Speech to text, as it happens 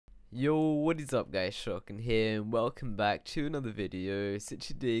Yo, what is up guys, Shotgun here and welcome back to another video. So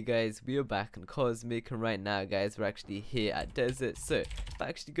today guys, we are back on Cosmic, and right now guys, we're actually here at Desert. So if I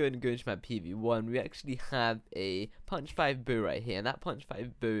actually go into my PV1, we actually have a punch 5 bow right here, and that punch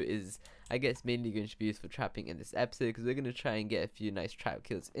 5 bow is, I guess, mainly going to be used for trapping in this episode, because we're going to try and get a few nice trap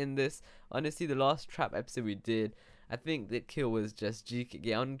kills in this. Honestly, the last trap episode we did, I think the kill was just G-Kit.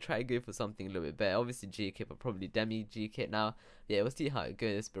 Yeah, I'm going to try to go for something a little bit better. Obviously G-Kit, but probably Demi G-Kit now. Yeah, we'll see how it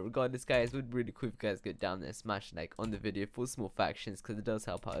goes. But regardless guys, it would be really cool if you guys go down there and smash like on the video for small factions, because it does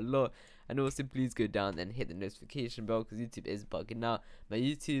help out a lot. And also please go down and hit the notification bell, because YouTube is bugging out. My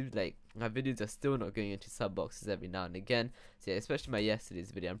YouTube, like, my videos are still not going into sub boxes every now and again. So yeah, especially my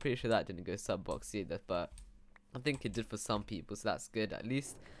yesterday's video, I'm pretty sure that didn't go sub box either, but I think it did for some people, so that's good at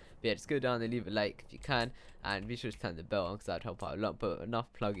least. But yeah, just go down and leave a like if you can, and be sure to turn the bell on, because that'd help out a lot. But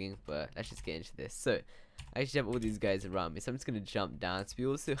enough plugging, but let's just get into this. So I actually have all these guys around me, so I'm just going to jump down. So we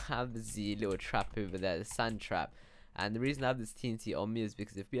also have the little trap over there, the sand trap. And the reason I have this TNT on me is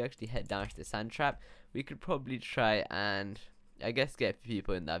because if we actually head down to the sand trap, we could probably try and, I guess, get a few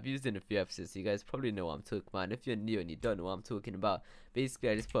people in there. I've used it in a few episodes, so you guys probably know what I'm talking about. And if you're new and you don't know what I'm talking about, basically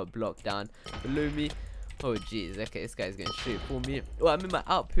I just put a block down below me. Oh jeez, okay, this guy's going straight for me. Oh, I'm in my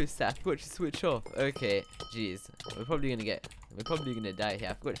outpost set. I forgot to switch off. Okay, jeez, we're probably gonna die here.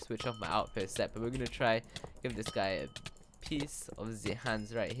 I forgot to switch off my outpost set, but we're gonna try give this guy a piece of the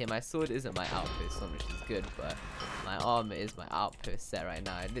hands right here. My sword isn't my outpost one, which is good, but my armor is my outpost set right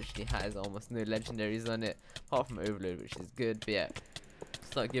now. It literally has almost no legendaries on it, apart from Overload, which is good. But yeah,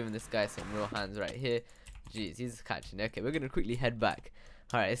 start giving this guy some real hands right here. Jeez, he's catching. Okay, we're gonna quickly head back.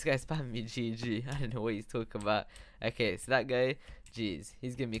 Alright, this guy's spamming me GG. I don't know what he's talking about. Okay, so that guy, jeez,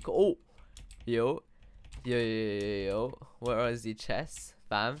 he's giving me. Oh, yo, where is the chest?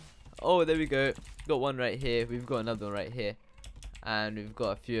 Bam. Oh, there we go. Got one right here. We've got another one right here, and we've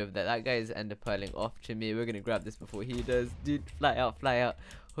got a few of that. That guy's ender pearling off to me. We're gonna grab this before he does. Dude, fly out, fly out.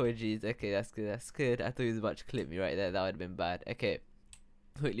 Oh jeez. Okay, that's good. That's good. I thought he was about to clip me right there. That would have been bad. Okay,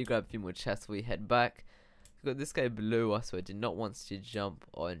 quickly grab a few more chests before we head back. We've got this guy below us who I did not want to jump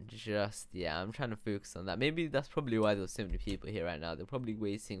on just. Yeah, I'm trying to focus on that. Maybe that's probably why there's so many people here right now. They're probably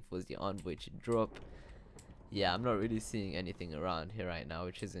waiting for the envoy to drop. Yeah, I'm not really seeing anything around here right now,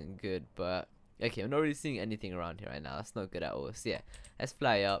 which isn't good. But okay, I'm not really seeing anything around here right now. That's not good at all. So yeah, let's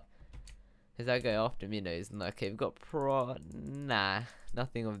fly up. Is that guy after me? No, he's not. Okay, we've got nah,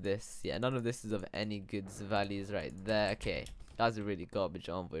 nothing of this. Yeah, none of this is of any goods values right there. Okay, that's a really garbage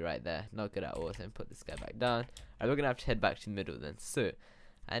envoy right there. Not good at all. So I'm put this guy back down. Alright, we're gonna have to head back to the middle then. So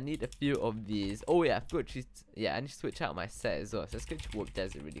I need a few of these. Oh yeah, I forgot to. Yeah, I need to switch out my set as well. So let's go to Warp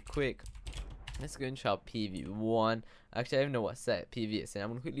Desert really quick. Let's go into our PV1. Actually, I don't know what set PV is in. I'm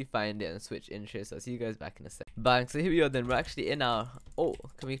gonna quickly find it and switch intro. So I'll see you guys back in a sec. Bang. So here we are then. We're actually in our. Oh,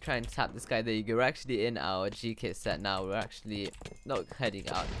 can we try and tap this guy? There you go. We're actually in our G-Kit set now. We're actually not heading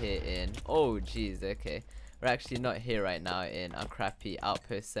out here in. Oh, jeez. Okay. We're actually not here right now in our crappy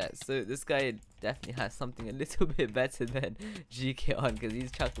outpost set. So this guy definitely has something a little bit better than G-Kit on, because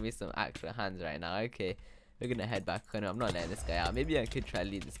he's chucking me some actual hands right now. Okay. We're gonna head back. I'm not letting this guy out. Maybe I could try to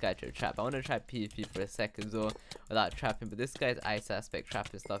lead this guy to a trap. I want to try PvP for a sec as well without trapping, but this guy's ice aspect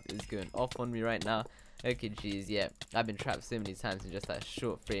trapping stuff is going off on me right now. Okay, jeez, yeah, I've been trapped so many times in just that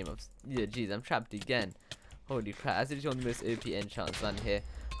short frame of. Yeah, jeez, I'm trapped again. Holy crap! That's literally one of the most OP enchants on here.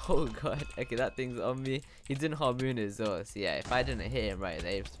 Oh god. Okay, that thing's on me. He's in Harpoon as well. So yeah, if I didn't hit him right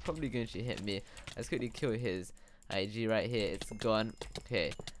there, he's probably going to hit me. Let's quickly kill his IG right here. It's gone.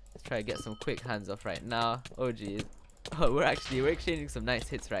 Okay. Let's try to get some quick hands off right now. Oh jeez. Oh, we're exchanging some nice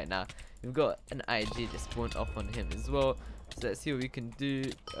hits right now. We've got an IG just spawned off on him as well. So let's see what we can do.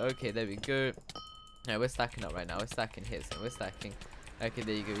 Okay, there we go. Alright, we're stacking up right now. We're stacking hits and we're stacking. Okay,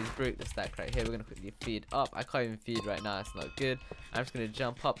 there you go. He's broke the stack right here. We're gonna quickly feed up. I can't even feed right now. It's not good. I'm just gonna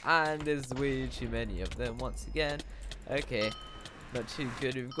jump up, and there's way too many of them once again. Okay. Not too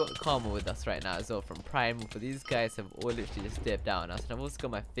good. We've got Karma with us right now as well from Primal, but these guys have all literally just dipped down us. And I've also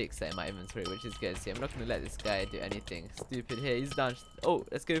got my fixer in my inventory, which is good. See, I'm not going to let this guy do anything stupid here. He's down. Oh,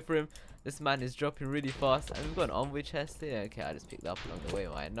 let's go for him. This man is dropping really fast. And we've got an envoy chest here. Okay, I just picked that up along the way.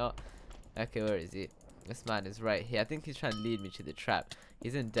 Why not? Okay, where is he? This man is right here. I think he's trying to lead me to the trap.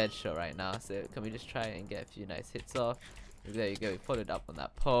 He's in dead shot right now. So can we just try and get a few nice hits off? There you go. We followed up on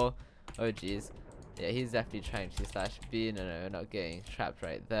that pole. Oh, jeez. Yeah, he's definitely trying to slash B. No, we're not getting trapped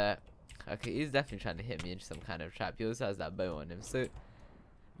right there. Okay, he's definitely trying to hit me into some kind of trap. He also has that bow on him, so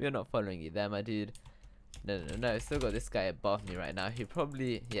we're not following you there, my dude. No. Still got this guy above me right now. He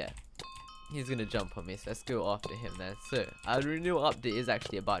probably, yeah. He's gonna jump on me, so let's go after him then. So our renewal update is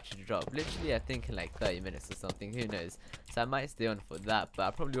actually about to drop, literally I think in like 30 minutes or something, who knows. So I might stay on for that, but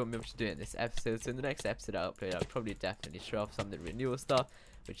I probably won't be able to do it in this episode. So in the next episode I upload, I'll probably definitely show off some of the renewal stuff,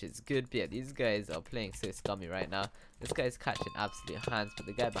 which is good. But yeah, these guys are playing so scummy right now. This guy's catching absolute hands, but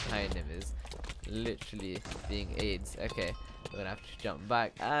the guy behind him is literally being AIDS. Okay, we're gonna have to jump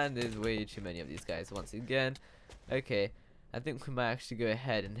back, and there's way too many of these guys once again. Okay, I think we might actually go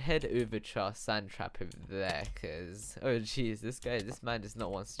ahead and head over to our sand trap over there, cause oh jeez, this man does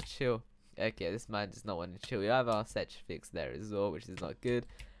not want to chill. Okay, this man does not want to chill. We have our set fix there as well, which is not good.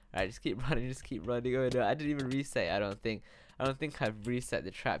 Alright, just keep running, just keep running. Oh no, I didn't even reset. I don't think I've reset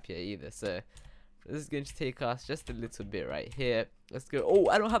the trap yet either. So this is going to take us just a little bit right here. Let's go. Oh,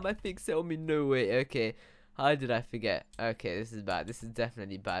 I don't have my fix set on me. No way. Okay, how did I forget? Okay, this is bad. This is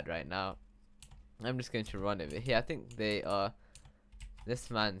definitely bad right now. I'm just going to run over here. I think they are. This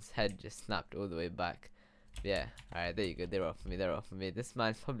man's head just snapped all the way back. Yeah. Alright, there you go. They're off of me. They're off of me. This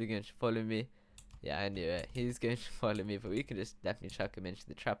man's probably going to follow me. Yeah, I knew it. He's going to follow me, but we can just definitely chuck him into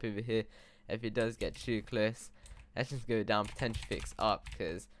the trap over here. If he does get too close, let's just go down, potential fix up,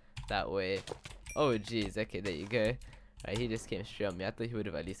 because that way. Oh jeez. Okay, there you go. Alright, he just came straight on me. I thought he would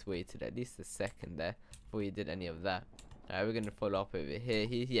have at least waited at least a second there before he did any of that. Alright, we're gonna follow up over here.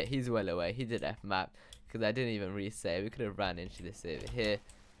 He's well away. He did F map because I didn't even reset. We could have ran into this over here.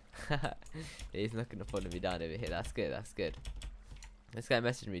 Yeah, he's not gonna follow me down over here. That's good. That's good. This guy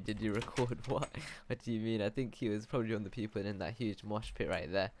messaged me. Did you record? What? What do you mean? I think he was probably one of the people in that huge mosh pit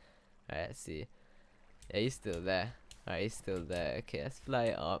right there. Alright, let's see. Yeah, he's still there. Alright, he's still there. Okay, let's fly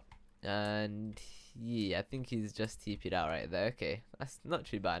up. And yeah, I think he's just TP'd out right there. Okay, that's not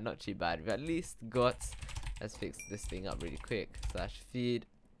too bad. Not too bad. We've at least got. Let's fix this thing up really quick. Slash feed.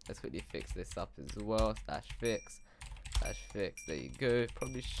 Let's quickly fix this up as well. Slash fix. Slash fix. There you go.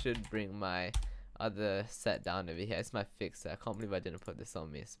 Probably should bring my other set down over here. It's my fixer. I can't believe I didn't put this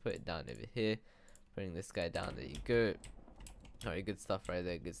on me. Let's put it down over here. Bring this guy down. There you go. Alright, good stuff right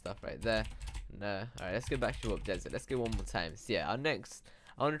there. Good stuff right there. No. Alright, let's go back to Warp Desert. Let's go one more time. So yeah, our next.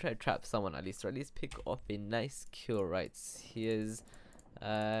 I want to try to trap someone at least, or at least pick off a nice kill. Right, here's.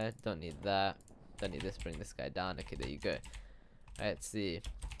 Don't need that. Don't need this. Bring this guy down. Okay, there you go. Alright, let's see.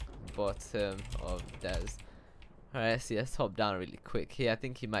 Bottom of Des. Alright, let's see. Let's hop down really quick here. I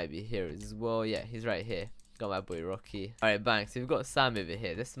think he might be here as well. Yeah, he's right here. Got my boy Rocky. Alright, bang. So we've got Sam over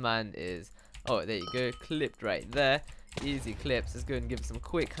here. This man is. Oh, there you go. Clipped right there. Easy clips. Let's go and give him some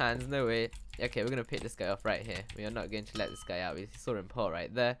quick hands. No way. Okay, we're gonna pick this guy off right here. We are not going to let this guy out. We saw him pull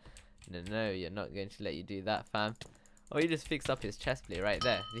right there. No, you're not going to let you do that, fam. Oh, he just fixed up his chest plate right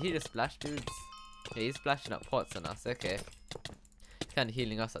there. Did he just splash dudes? Yeah, he's splashing up pots on us. Okay. He's kind of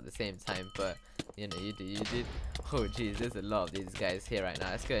healing us at the same time, but you know, you did. Oh, jeez, there's a lot of these guys here right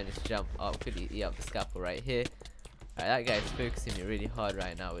now. Let's go and just jump up, quickly eat up the scalpel right here. Alright, that guy's focusing me really hard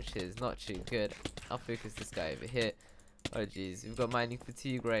right now, which is not too good. I'll focus this guy over here. Oh jeez, we've got mining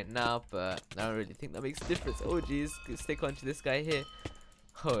fatigue right now, but I don't really think that makes a difference. Oh jeez, stick onto this guy here.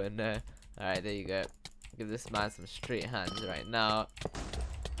 Oh no. Alright, there you go. Give this man some straight hands right now.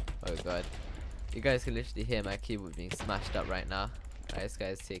 Oh god. You guys can literally hear my keyboard being smashed up right now. Alright, this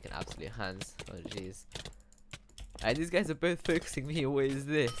guy's taking absolute hands. Oh jeez. Alright, these guys are both focusing me. What is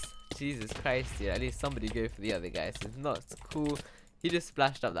this? Jesus Christ, dude. At least somebody go for the other guy. So it's not cool. He just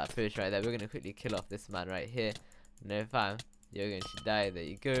splashed up that push right there. We're gonna quickly kill off this man right here. No fam, you're going to die. There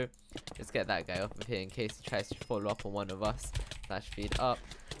you go. Let's get that guy off of here in case he tries to follow up on one of us. Slash feed up.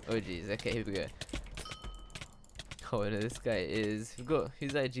 Oh jeez. Okay, here we go. Oh no, this guy is. We've got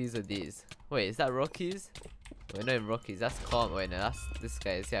whose IGs are these? Wait, is that Rocky's? Wait, no, Rocky's. That's Calm. Wait, no, that's this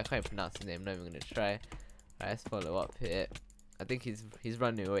guy's. Yeah, I can't pronounce his name. Not even gonna try. Alright, let's follow up here. I think he's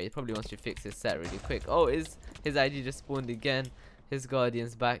running away. He probably wants to fix his set really quick. Oh, his IG just spawned again. His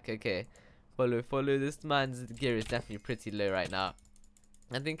Guardian's back. Okay. Follow. This man's gear is definitely pretty low right now.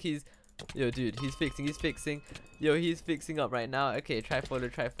 I think he's. Yo, dude, he's fixing. Yo, he's fixing up right now. Okay, try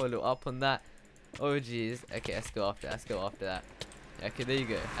follow up on that. Oh, jeez. Okay, let's go after that. Okay, there you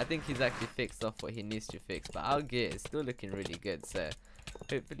go. I think he's actually fixed off what he needs to fix. But our gear is still looking really good. So,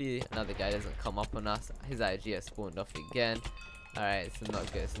 hopefully, another guy doesn't come up on us. His IG has spawned off again. Alright,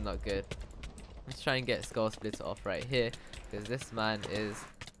 it's not good. Let's try and get Skull Splitter off right here. Because this man is.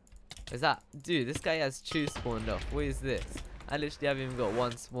 Is that dude? This guy has 2 spawned off. What is this? I literally haven't even got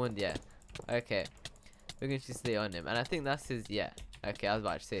 1 spawned yet. Okay, we're going to stay on him, and I think that's his. Yeah. Okay, I was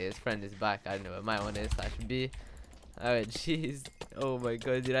about to say his friend is back. I don't know where my one is. That should be. Oh jeez. Oh my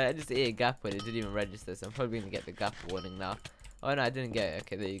god, dude! I just ate a gap when it didn't even register, so I'm probably gonna get the gap warning now. Oh no, I didn't get it.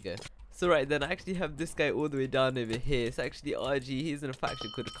 Okay, there you go. So right then, I actually have this guy all the way down over here. It's actually RG. He's in a faction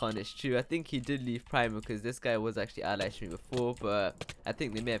called Carnage 2. I think he did leave Prime because this guy was actually allied to me before, but I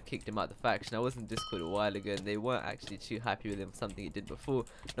think they may have kicked him out of the faction. I was in Discord a while ago and they weren't actually too happy with him for something he did before.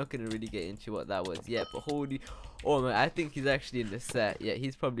 Not going to really get into what that was yet, but holy... Oh man, I think he's actually in the set. Yeah,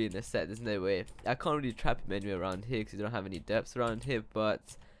 he's probably in the set. There's no way. I can't really trap him anywhere around here because we don't have any depths around here, but...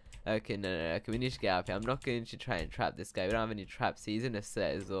 Okay, no, okay, we need to get out of here. I'm not going to try and trap this guy. We don't have any traps. He's in a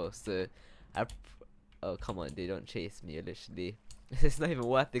set as well, so... Oh, come on, dude, don't chase me, literally. It's not even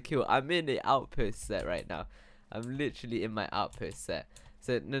worth the kill. I'm in the outpost set right now. I'm literally in my outpost set.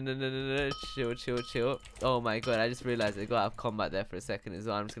 So, no, chill. Oh my god, I just realized I got out of combat there for a second as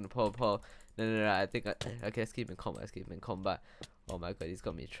well. I'm just gonna pull. No, I think okay, let's keep him in combat. Oh my god, he's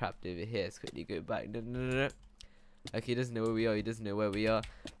got me trapped over here. Let's quickly go back. No. Okay, he doesn't know where we are.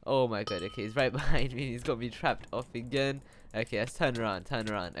 Oh my god, okay, he's right behind me. He's got me trapped off again. Okay, let's turn around.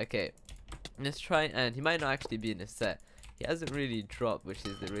 Okay, let's try, and he might not actually be in a set. He hasn't really dropped, which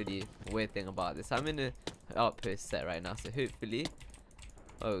is the really weird thing about this. I'm in an outpost set right now, so hopefully...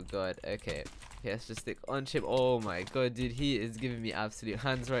 Oh god, okay. Let's just stick on chip. Oh my god, dude, he is giving me absolute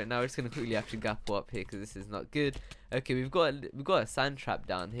hands right now. We're just gonna quickly actually gap up here because this is not good. Okay, we've got a sand trap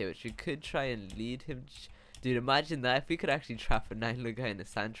down here, which we could try and lead him. Dude, imagine that if we could actually trap a 9-look guy in a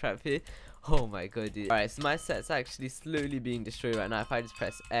sand trap here. Oh my god, dude. Alright, so my set's actually slowly being destroyed right now. If I just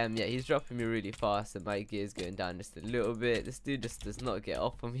press M, yeah, he's dropping me really fast and my gear's going down just a little bit. This dude just does not get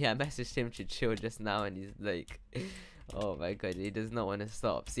off of me. I messaged him to chill just now and he's like... Oh my god, he does not want to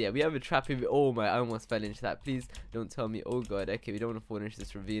stop. So yeah, we have a trap over. Oh my, I almost fell into that. Please don't tell me. Oh god, okay, we don't want to fall into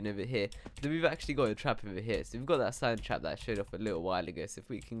this ravine over here. Then we've actually got a trap over here. So we've got that sand trap that I showed off a little while ago. So if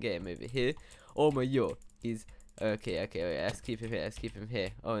we can get him over here. Oh my yo, he's... Okay, wait, let's keep him here.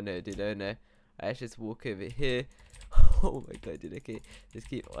 Oh no, dude, oh no. Let's just walk over here. Oh my god, dude, okay. Just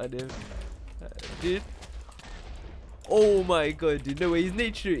keep on him. Dude. Oh my god, dude, no way. His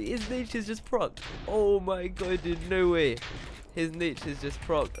nature's just procced. Oh my god, dude, no way. His nature's just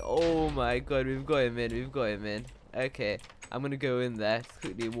procced. Oh my god, we've got him in. Okay, I'm gonna go in there. Let's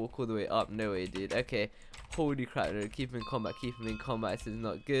quickly walk all the way up. No way, dude. Okay, holy crap, no, keep him in combat. This is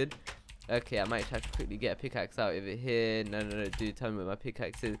not good. Okay, I might have to quickly get a pickaxe out over here. No, dude, tell me where my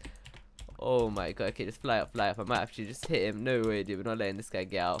pickaxe is. Oh my god, okay, just fly up. I might have to just hit him. No way, dude, we're not letting this guy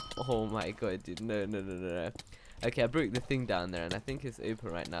get out. Oh my god, dude, no. Okay, I broke the thing down there, and I think it's open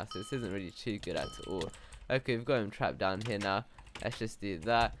right now, so this isn't really too good at all. Okay, we've got him trapped down here now. Let's just do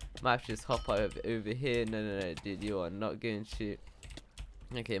that. Might have to just hop over here. No, dude, you are not going to...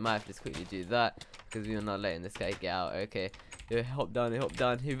 Okay, might have to just quickly do that, because we are not letting this guy get out. Okay. Hop down.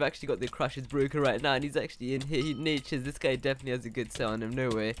 We've actually got the crushers broken right now, and he's actually in here. Nature's. This guy definitely has a good set on him. No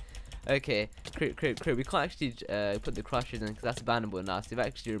way. Okay, crip. We can't actually put the crushers in because that's bannable now. So we've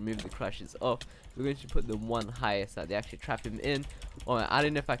actually removed the crushers off. We're going to put the one highest that they actually trap him in. Oh, I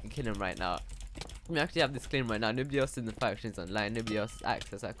don't know if I can kill him right now. We actually have this claim right now. Nobody else in the faction is online. Nobody else has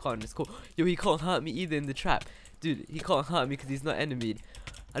access. I can't just call. Yo, he can't hurt me either in the trap. Dude, he can't hurt me because he's not enemied.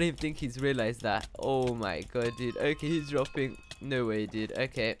 I don't even think he's realized that. Oh my god, dude. Okay, he's dropping. No way, dude.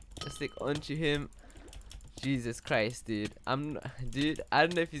 Okay, let's stick onto him. Jesus Christ, dude. Dude, I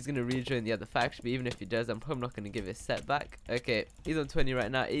don't know if he's gonna rejoin the other faction, but even if he does, I'm probably not gonna give his set back. Okay, he's on 20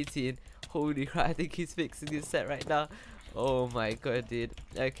 right now, 18. Holy crap, I think he's fixing his set right now. Oh my god, dude.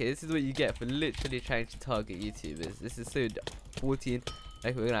 Okay, this is what you get for literally trying to target YouTubers. This is so 14.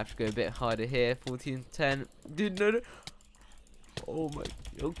 Okay, we're gonna have to go a bit harder here. 14, 10. Dude, no. Oh my,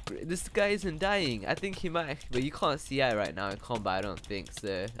 oh, this guy isn't dying. I think he might, but you can't see it right now in combat, I don't think,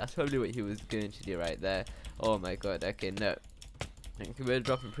 so that's probably what he was going to do right there. Oh my god, okay, no. We're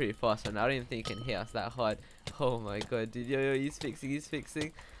dropping pretty fast right now. I don't even think he can hit us that hard. Oh my god, dude, yo, he's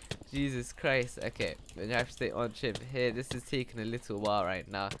fixing. Jesus Christ. Okay, we're gonna have to stay on chip here. This is taking a little while right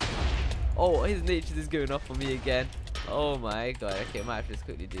now. Oh, his nature is going off on me again. Oh my god, okay, might have to just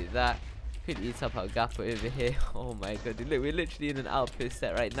quickly do that. Could eat up our gapper over here. Oh my god, dude, look, we're literally in an outpost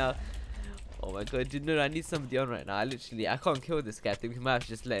set right now. Oh my god, dude, no, I need somebody on right now. I can't kill this guy. I think we might have to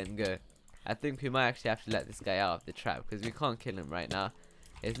just let him go. I think we might actually have to let this guy out of the trap because we can't kill him right now.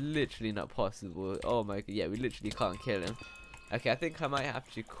 It's literally not possible. Oh my god, yeah, we literally can't kill him. Okay, I think I might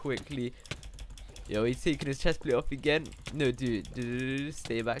have to quickly... Yo, he's taking his chest plate off again. No, dude,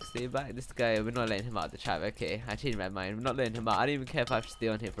 stay back. This guy, we're not letting him out of the trap. Okay, I changed my mind. We're not letting him out. I don't even care if I have to stay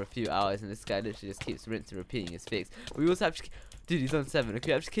on here for a few hours, and this guy literally just keeps rinsing and repeating his fix. We also have to... Dude, he's on 7.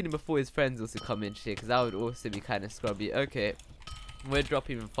 Okay, I have to kill him before his friends also come in shit, because that would also be kind of scrubby. Okay, we're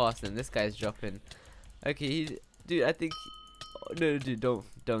dropping even faster than this guy's dropping. Okay, dude, I think... No, dude,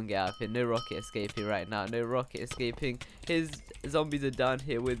 don't get out of here. No rocket escaping right now. No rocket escaping. His zombies are down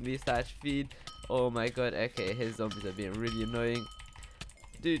here with me. Slash feed. Oh my god. Okay, his zombies are being really annoying.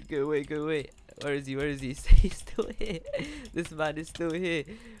 Dude, go away, go away. Where is he? Where is he? He's still here. This man is still here.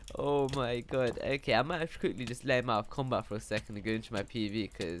 Oh my god. Okay, I might have to quickly just let him out of combat for a second and go into my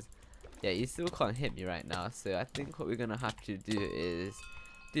PV, because yeah, he still can't hit me right now. So I think what we're gonna have to do is,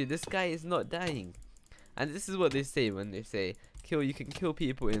 dude, this guy is not dying. And this is what they say when they say you can kill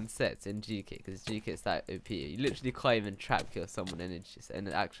people in sets in GK, because GK is that OP. You literally can't even trap kill someone in an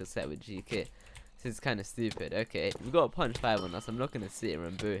actual set with GK. This is kind of stupid. Okay, we've got a punch 5 on us. I'm not going to sit here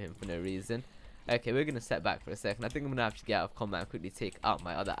and boo him for no reason. Okay, we're going to step back for a second. I think I'm going to have to get out of combat and quickly take out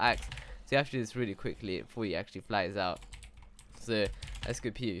my other axe. So you have to do this really quickly before he actually flies out. So let's go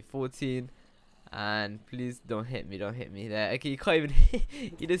PV 14. And please don't hit me there. Okay, you can't even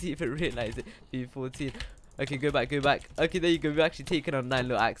he doesn't even realize it. PV 14. Okay, go back. Okay, there you go. We've actually taken our 9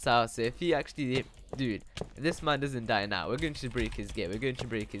 little axe out. So if he actually, dude, if this man doesn't die now, we're going to break his gear.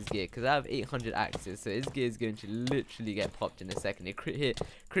 Because I have 800 axes. So his gear is going to literally get popped in a second. A crit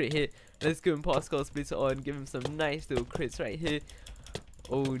hit. Let's go and pass Skull Splitter on. Give him some nice little crits right here.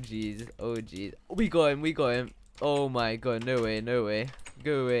 Oh jeez. We got him. Oh my god, no way.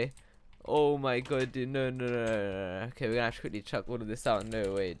 Go away. Oh my god, dude, no. Okay, we're gonna have to quickly chuck all of this out.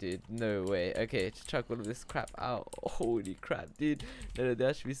 No way, dude, no way. Okay, just chuck all of this crap out. Holy crap, dude. No,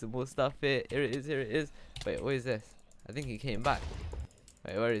 there should be some more stuff here. Here it is. Wait, what is this? I think he came back.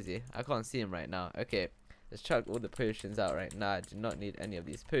 Wait, where is he? I can't see him right now. Okay, let's chuck all the potions out right now. I do not need any of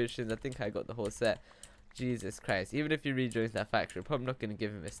these potions. I think I got the whole set. Jesus Christ. Even if he rejoins that factory, I'm probably not gonna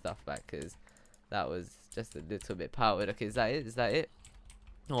give him his stuff back, because that was just a little bit powered. Okay, is that it?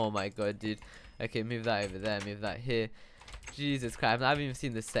 Oh my god, dude. Okay, move that over there, move that here. Jesus Christ, I haven't even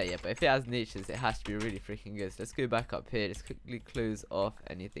seen the set yet, but if it has natures, it has to be really freaking good. So let's go back up here. Let's quickly close off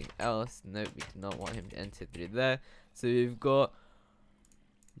anything else. Nope, we do not want him to enter through there. So we've got,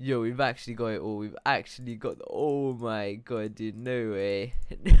 we've actually got it all. We've actually got oh my god, dude. No way.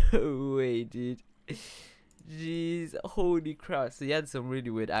 No way, dude. Jeez, holy crap. So he had some really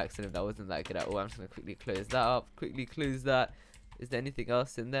weird accident that wasn't that good at all. I'm just gonna quickly close that up. Quickly close that. Is there anything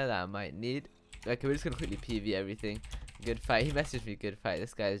else in there that I might need? Okay, we're just gonna quickly PV everything. Good fight. He messaged me, good fight.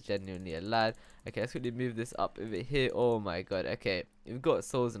 This guy is genuinely a lad. Okay, let's quickly move this up over here. Oh my god. Okay, we've got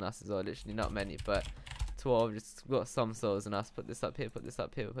souls in us as well. Literally not many, but 12. Just got some souls in us. Put this up here. Put this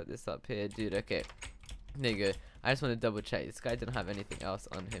up here, dude. Okay, there you go. I just want to double check. This guy didn't have anything else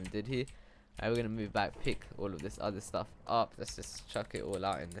on him, did he? Alright, we're gonna move back, pick all of this other stuff up. Let's just chuck it all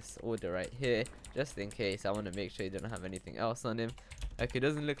out in this order right here, just in case. I want to make sure he didn't have anything else on him. Okay,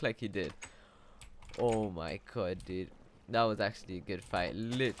 doesn't look like he did. Oh my god, dude, that was actually a good fight.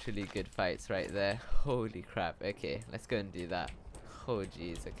 Literally good fights right there. Holy crap. Okay, let's go and do that. Oh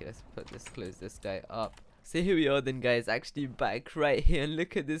jeez. Okay, let's close this guy up. So here we are then, guys, actually back right here, and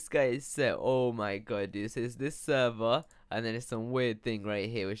look at this guy's set. Oh my god, dude. So it's this server, and then it's some weird thing right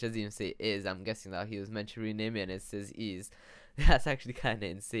here which doesn't even say is. I'm guessing that he was meant to rename it and it says is. That's actually kind of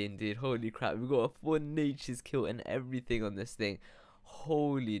insane, dude. Holy crap, we got a 4 natures kill and everything on this thing.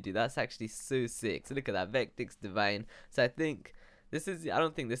 Holy dude, that's actually so sick. So look at that, Vectix Divine. So I think this is, I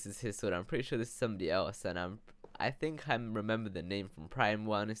don't think this is his sword. I'm pretty sure this is somebody else, and I think I remember the name from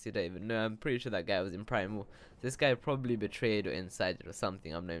Primal. Honestly, don't even know. I'm pretty sure that guy was in Primal. This guy probably betrayed or incited or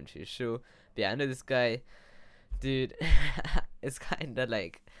something. I'm not even too sure. But yeah, I know this guy, dude. It's kind of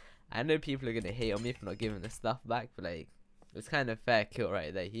like, I know people are gonna hate on me for not giving the stuff back, but like, it's kind of fair kill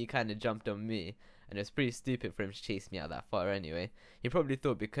right there. He kind of jumped on me, and it was pretty stupid for him to chase me out that far anyway. He probably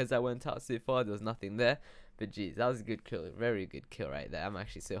thought because I went out so far there was nothing there. But geez, that was a good kill, very good kill right there. I'm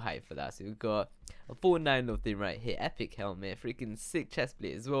actually so hyped for that. So we've got a 4-9 little thing right here, epic helmet, freaking sick chest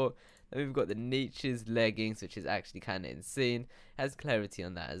plate as well. Then we've got the nature's leggings, which is actually kind of insane. It has clarity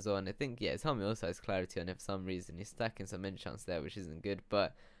on that as well, and I think yeah, his helmet also has clarity on it for some reason. He's stacking some enchants there, which isn't good.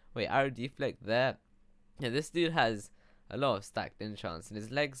 But wait, arrow deflect there. Yeah, this dude has a lot of stacked enchants, and his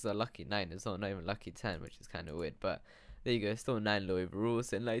legs are lucky 9 as well, not even lucky 10, which is kind of weird. But there you go, still 9 low overall.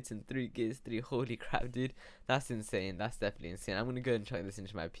 So enlightened 3 gears 3. Holy crap, dude, that's insane. That's definitely insane. I'm gonna go and chuck this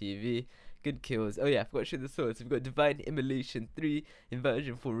into my PV. Good kills. Oh yeah, I forgot to show the swords. We've got Divine Immolation 3,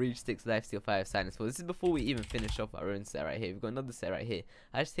 Inversion 4, Rage 6, Lifesteal 5, Silence 4. This is before we even finish off our own set right here. We've got another set right here.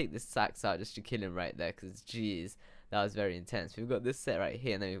 I just take this sax out just to kill him right there, because jeez, that was very intense. We've got this set right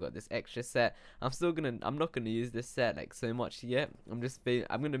here, and then we've got this extra set. I'm not gonna use this set like so much yet. I'm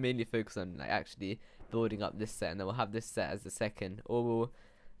gonna mainly focus on like actually building up this set, and then we'll have this set as the second, or we'll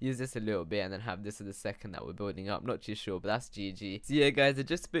use this a little bit and then have this as the second that we're building up. Not too sure, but that's GG. So yeah guys, I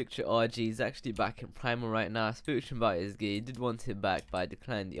just spoke to RG. He's actually back in Primal right now. I spoke to him about his gear. He did want it back, but I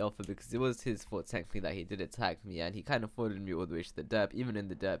declined the offer because it was his fault technically that he did attack me, and he kind of followed me all the way to the derp. Even in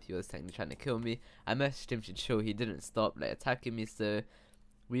the derp he was technically trying to kill me. I messaged him to show he didn't stop like attacking me, so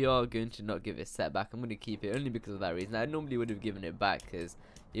we are going to not give it set back. I'm going to keep it only because of that reason. I normally would have given it back because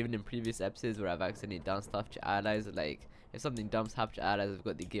even in previous episodes where I've accidentally done stuff to allies, like if something dumb's happened to allies, I've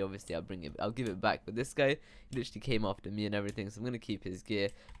got the gear, obviously I'll give it back. But this guy, he literally came after me and everything, so I'm going to keep his gear.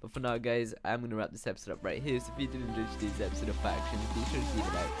 But for now guys, I'm going to wrap this episode up right here. So if you did enjoy today's episode of Factions, be sure to leave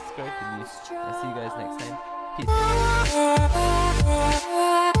a like, subscribe for me, and I'll see you guys next time. Peace.